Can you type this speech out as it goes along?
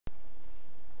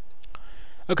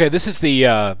Okay, this is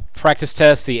the practice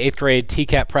test, the 8th grade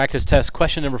TCAP practice test,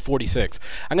 question number 46.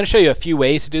 I'm going to show you a few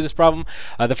ways to do this problem.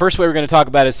 The first way we're going to talk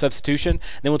about is substitution.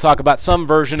 Then we'll talk about some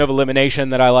version of elimination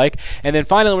that I like. And then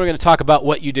finally we're going to talk about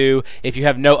what you do if you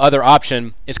have no other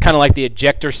option. It's kind of like the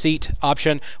ejector seat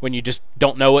option when you just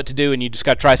don't know what to do and you just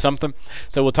got to try something.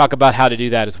 So we'll talk about how to do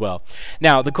that as well.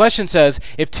 Now, the question says,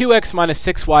 if 2x minus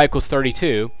 6y equals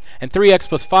 32 and 3x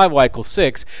plus 5y equals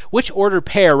 6, which ordered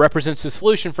pair represents the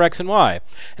solution for x and y?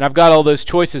 And I've got all those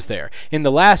choices there. In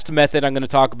the last method I'm going to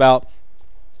talk about,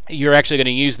 you're actually going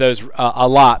to use those a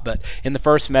lot, but in the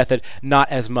first method, not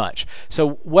as much.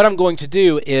 So what I'm going to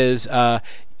do is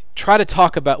try to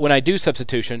talk about, when I do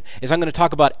substitution, is I'm going to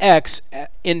talk about x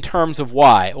in terms of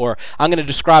y, or I'm going to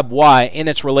describe y in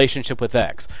its relationship with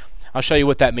x. I'll show you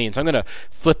what that means. I'm going to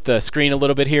flip the screen a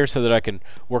little bit here so that I can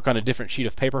work on a different sheet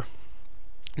of paper.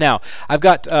 Now, I've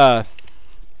got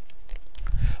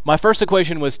my first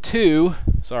equation was 2x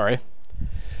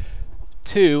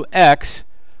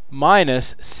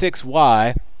minus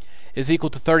 6y is equal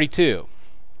to 32.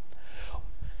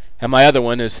 And my other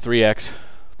one is 3x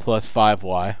plus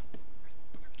 5y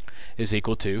is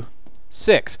equal to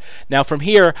 6. Now from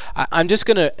here, I'm just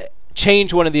going to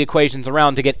change one of the equations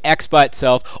around to get x by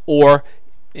itself, or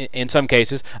in some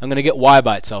cases, I'm going to get y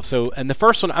by itself. So in the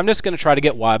first one, I'm just going to try to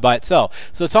get y by itself.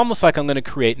 So it's almost like I'm going to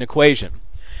create an equation.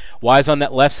 Y is on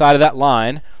that left side of that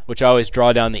line, which I always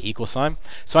draw down the equal sign.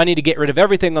 So I need to get rid of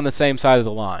everything on the same side of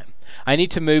the line. I need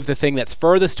to move the thing that's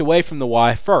furthest away from the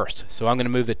y first. So I'm going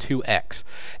to move the 2x.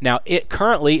 Now, it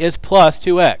currently is plus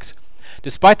 2x,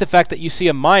 despite the fact that you see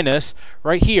a minus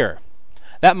right here.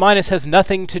 That minus has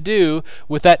nothing to do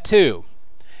with that 2.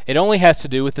 It only has to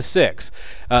do with the 6.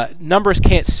 Numbers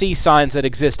can't see signs that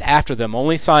exist after them,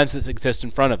 only signs that exist in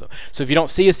front of them. So if you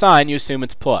don't see a sign, you assume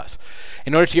it's plus.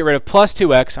 In order to get rid of plus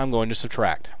 2x, I'm going to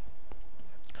subtract.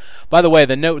 By the way,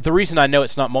 the reason I know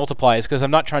it's not multiply is because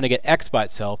I'm not trying to get x by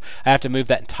itself. I have to move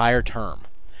that entire term.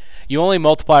 You only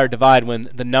multiply or divide when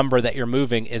the number that you're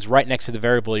moving is right next to the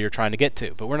variable you're trying to get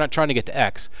to. But we're not trying to get to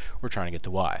x, we're trying to get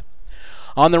to y.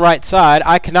 On the right side,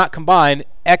 I cannot combine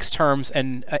x terms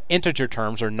and integer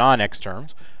terms, or non-x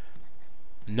terms,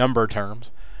 number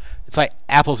terms. It's like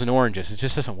apples and oranges. It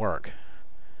just doesn't work.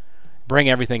 Bring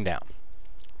everything down.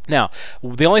 Now,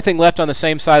 the only thing left on the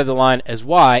same side of the line as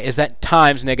y is that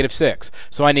times negative 6.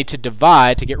 So I need to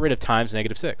divide to get rid of times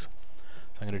negative 6. So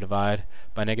I'm going to divide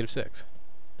by negative 6.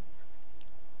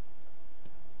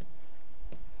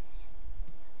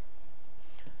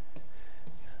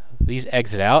 These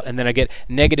exit out, and then I get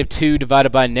negative 2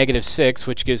 divided by negative 6,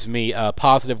 which gives me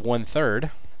positive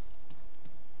 1/3.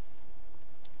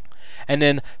 And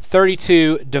then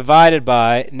 32 divided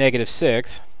by negative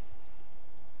 6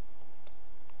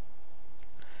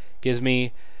 gives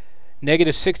me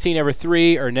negative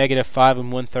 16/3, or negative 5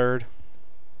 1/3.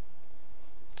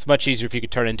 It's much easier if you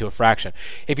could turn it into a fraction.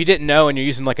 If you didn't know and you're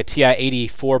using like a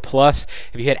TI-84 plus,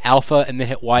 if you hit alpha and then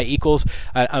hit y equals,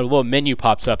 a little menu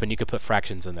pops up and you could put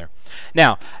fractions in there.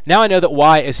 Now I know that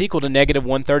y is equal to negative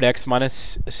 1/3 x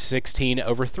minus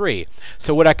 16/3.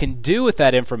 So what I can do with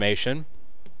that information,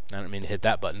 I don't mean to hit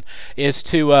that button, is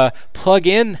to plug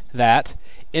in that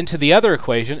into the other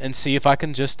equation and see if I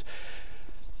can just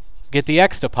get the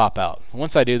x to pop out.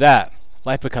 Once I do that,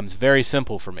 life becomes very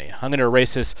simple for me. I'm going to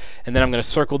erase this, and then I'm going to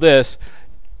circle this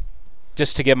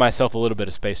just to give myself a little bit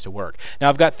of space to work. Now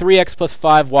I've got 3x plus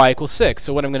 5y equals 6.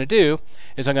 So what I'm going to do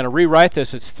is I'm going to rewrite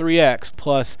this. It's 3x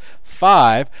plus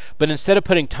 5, but instead of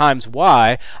putting times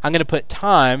y, I'm going to put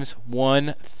times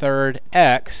 1/3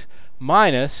 x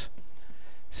minus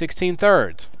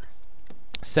 16/3.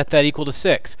 Set that equal to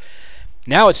 6.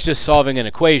 Now it's just solving an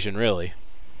equation, really.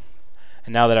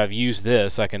 And now that I've used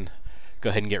this, I can go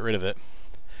ahead and get rid of it.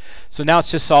 So now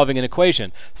it's just solving an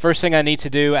equation. First thing I need to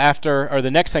do after, or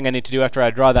the next thing I need to do after I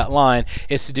draw that line,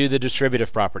 is to do the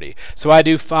distributive property. So I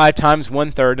do 5 times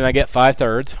 1/3, and I get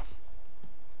 5/3.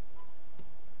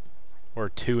 Or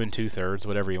 2 2/3,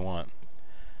 whatever you want.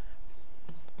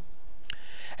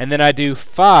 And then I do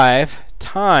 5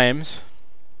 times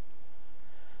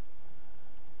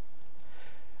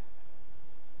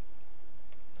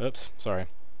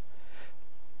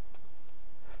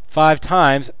 5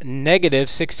 times negative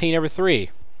 16/3.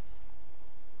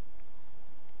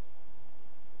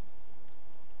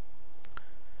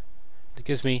 It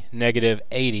gives me negative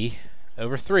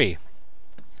 80/3.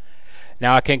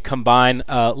 Now I can combine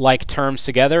like terms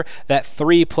together. That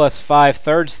 3 plus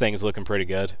 5/3 thing is looking pretty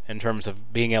good in terms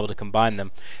of being able to combine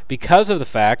them because of the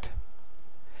fact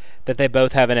that they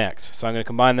both have an x. So I'm going to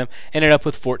combine them, ended up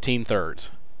with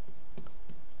 14/3.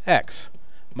 X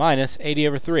minus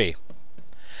 80/3.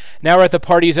 Now we're at the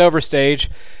party's over stage.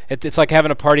 It's like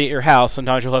having a party at your house.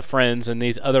 Sometimes you'll have friends, and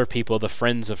these other people, the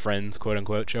friends of friends, quote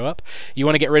unquote, show up. You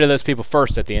want to get rid of those people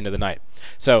first at the end of the night.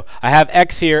 So I have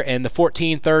x here, and the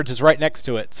 14 thirds is right next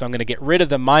to it. So I'm going to get rid of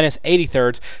the minus 80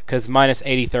 thirds, because minus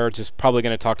 80 thirds is probably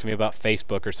going to talk to me about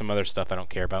Facebook or some other stuff I don't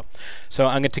care about. So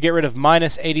I'm going to get rid of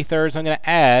minus 80 thirds. I'm going to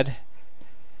add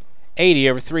 80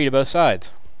 over 3 to both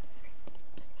sides.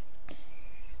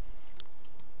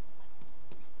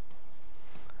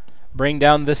 Bring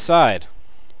down this side.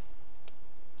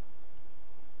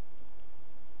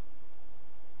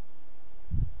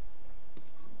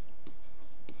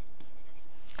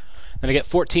 Then I get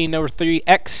 14 over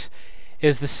 3x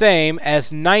is the same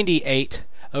as 98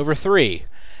 over 3.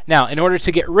 Now, in order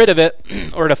to get rid of it,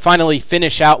 or to finally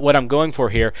finish out what I'm going for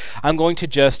here, I'm going to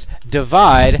just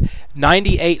divide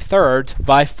 98 thirds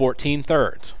by 14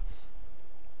 thirds.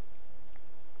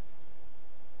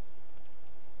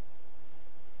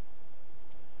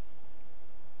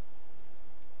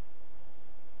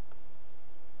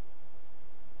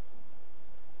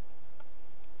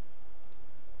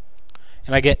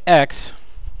 And I get x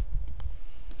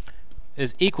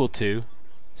is equal to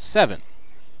 7.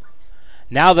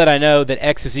 Now that I know that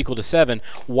x is equal to 7,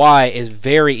 y is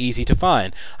very easy to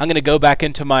find. I'm going to go back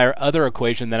into my other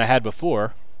equation that I had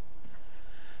before.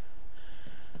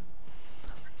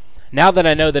 Now that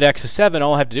I know that x is 7,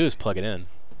 all I have to do is plug it in.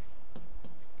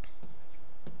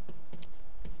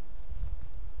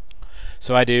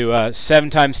 So I do 7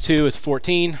 times 2 is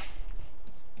 14.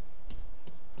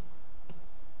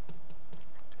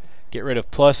 Get rid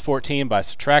of plus 14 by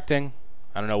subtracting.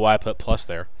 I don't know why I put plus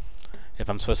there, if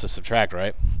I'm supposed to subtract,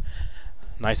 right?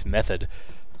 Nice method.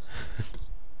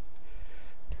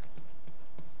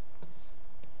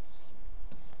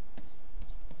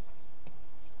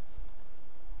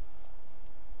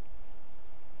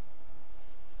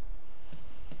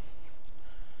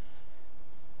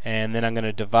 And then I'm going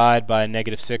to divide by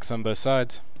negative 6 on both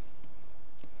sides.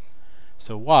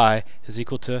 So y is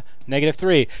equal to negative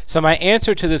 3. So my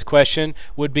answer to this question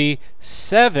would be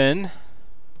 7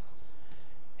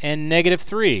 and negative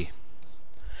 3.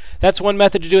 That's one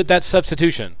method to do it. That's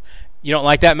substitution. You don't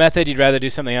like that method? You'd rather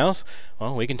do something else?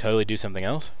 Well, we can totally do something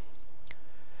else.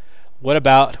 What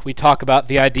about we talk about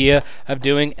the idea of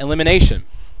doing elimination?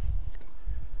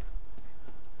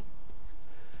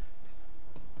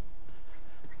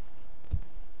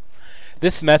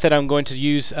 This method I'm going to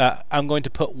use, I'm going to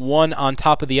put one on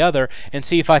top of the other and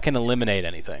see if I can eliminate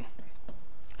anything.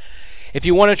 If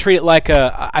you want to treat it like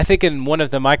I think in one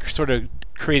of them I sort of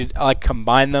created, like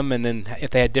combine them, and then if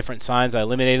they had different signs I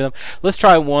eliminated them. Let's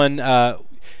try one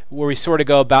where we sort of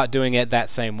go about doing it that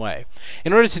same way.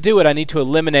 In order to do it, I need to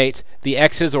eliminate the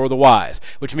x's or the y's,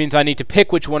 which means I need to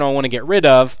pick which one I want to get rid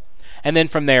of, and then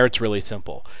from there it's really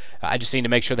simple. I just need to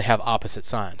make sure they have opposite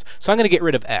signs. So I'm going to get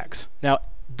rid of x. Now,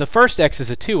 the first x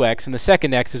is a 2x and the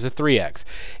second x is a 3x.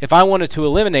 If I wanted to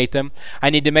eliminate them, I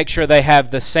need to make sure they have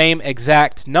the same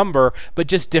exact number but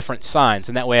just different signs,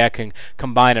 and that way I can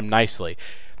combine them nicely.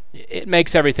 It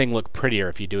makes everything look prettier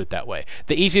if you do it that way.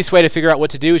 The easiest way to figure out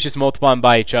what to do is just multiply them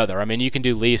by each other. I mean, you can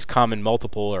do least common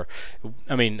multiple, or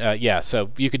yeah,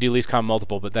 so you could do least common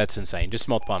multiple, but that's insane. Just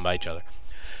multiply them by each other.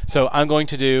 So I'm going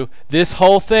to do this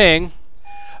whole thing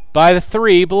by the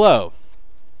 3 below,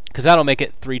 because that'll make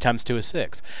it 3 times 2 is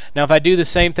 6. Now if I do the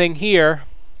same thing here,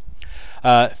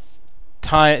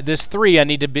 this 3 I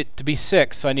need to be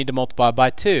 6, so I need to multiply by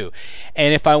 2.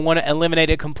 And if I want to eliminate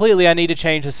it completely, I need to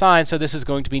change the sign, so this is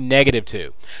going to be negative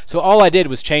 2. So all I did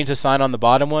was change the sign on the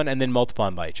bottom one and then multiply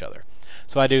them by each other.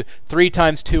 So I do 3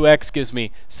 times 2x gives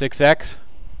me 6x.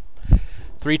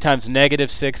 3 times negative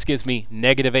 6 gives me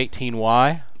negative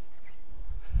 18y.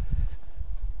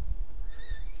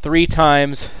 3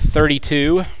 times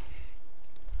 32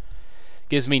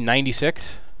 gives me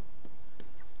 96.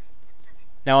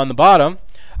 Now on the bottom,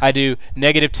 I do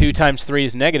negative 2 times 3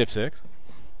 is negative 6.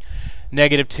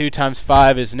 Negative 2 times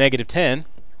 5 is negative 10.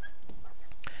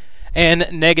 And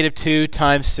negative 2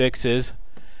 times 6 is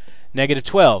negative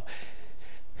 12.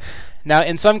 Now,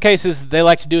 in some cases, they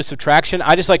like to do a subtraction.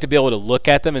 I just like to be able to look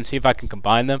at them and see if I can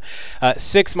combine them.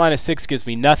 6 minus 6 gives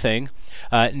me nothing.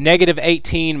 Negative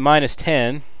 18 minus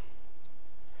 10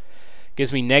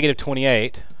 gives me negative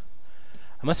 28.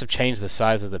 I must have changed the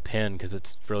size of the pen because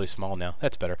it's really small now.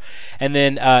 That's better. And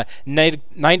then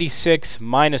 96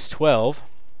 minus 12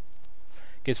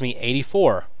 gives me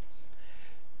 84.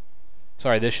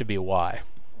 Sorry, this should be y.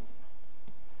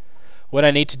 What I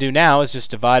need to do now is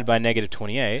just divide by negative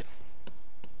 28.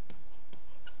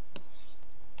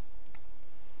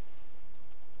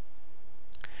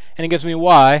 And it gives me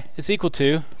y is equal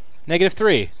to negative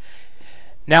 3.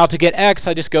 Now to get x,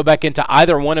 I just go back into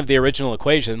either one of the original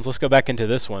equations. Let's go back into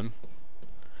this one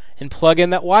and plug in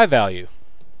that y value.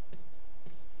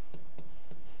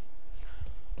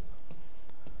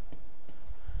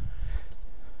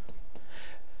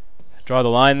 Draw the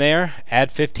line there,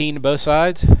 add 15 to both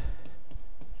sides.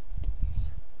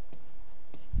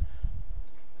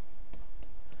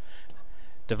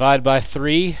 Divide by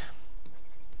 3.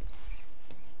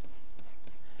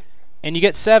 And you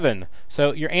get 7.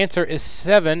 So your answer is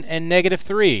 7 and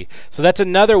 -3. So that's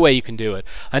another way you can do it.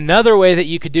 Another way that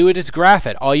you could do it is graph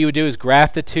it. All you would do is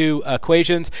graph the two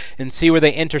equations and see where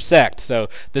they intersect. So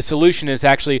the solution is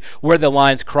actually where the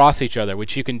lines cross each other,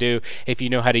 which you can do if you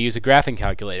know how to use a graphing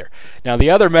calculator. Now the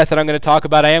other method I'm going to talk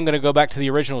about, I am going to go back to the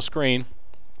original screen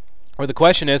where the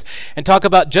question is, and talk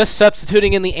about just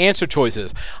substituting in the answer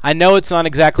choices. I know it's not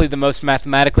exactly the most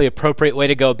mathematically appropriate way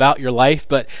to go about your life,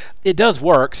 but it does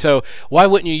work, so why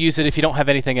wouldn't you use it if you don't have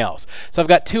anything else? So I've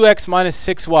got 2x minus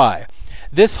 6y.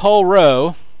 This whole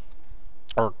row,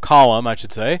 or column I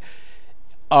should say,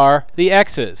 are the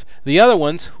x's. The other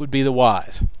ones would be the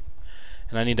y's.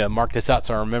 And I need to mark this out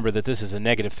so I remember that this is a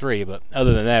 -3, but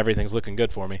other than that, everything's looking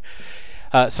good for me.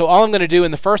 So all I'm going to do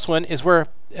in the first one is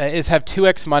have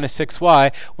 2x minus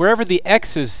 6y. Wherever the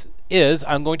x is,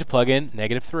 I'm going to plug in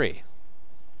 -3.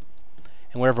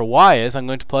 And wherever y is, I'm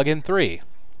going to plug in 3.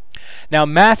 Now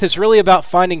math is really about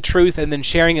finding truth and then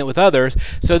sharing it with others.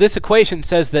 So this equation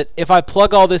says that if I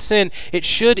plug all this in, it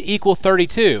should equal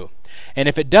 32. And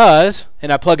if it does,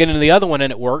 and I plug it into the other one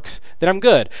and it works, then I'm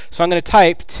good. So I'm going to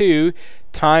type 2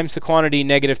 times the quantity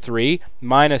 -3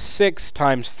 minus 6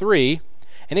 times 3,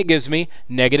 and it gives me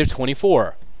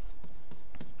 -24.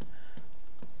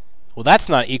 Well, that's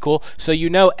not equal, so you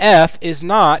know F is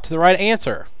not the right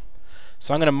answer.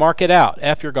 So I'm going to mark it out.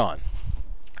 F, you're gone.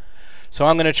 So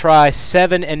I'm going to try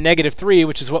 7 and -3,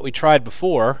 which is what we tried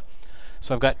before.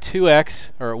 So I've got 2x,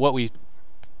 or what we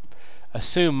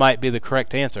assume might be the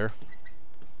correct answer.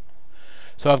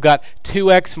 So I've got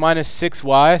 2x minus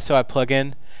 6y, so I plug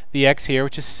in the x here,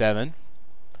 which is 7,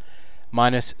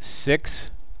 minus 6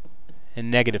 and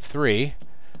 -3,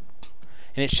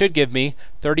 and it should give me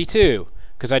 32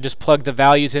 because I just plugged the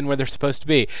values in where they're supposed to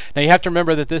be. Now you have to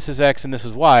remember that this is x and this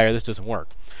is y, or this doesn't work.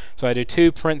 So I do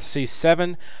 2 parentheses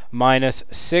 7 minus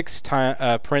 6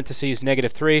 parentheses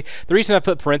 -3. The reason I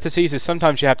put parentheses is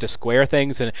sometimes you have to square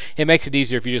things, and it makes it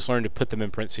easier if you just learn to put them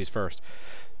in parentheses first.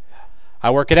 I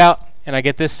work it out, and I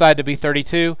get this side to be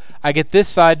 32. I get this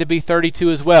side to be 32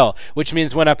 as well, which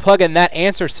means when I plug in that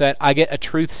answer set, I get a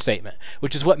truth statement,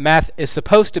 which is what math is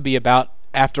supposed to be about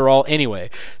after all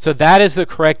anyway. So that is the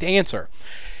correct answer.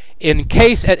 In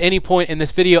case at any point in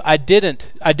this video I did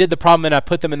the problem and I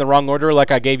put them in the wrong order, like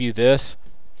I gave you this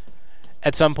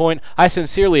at some point, I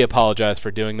sincerely apologize for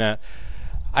doing that.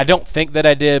 I don't think that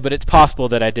I did, but it's possible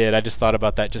that I did. I just thought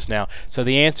about that just now. So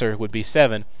the answer would be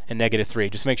 7 and -3.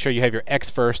 Just make sure you have your x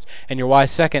first and your y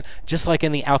second, just like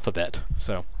in the alphabet.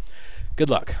 So good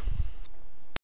luck.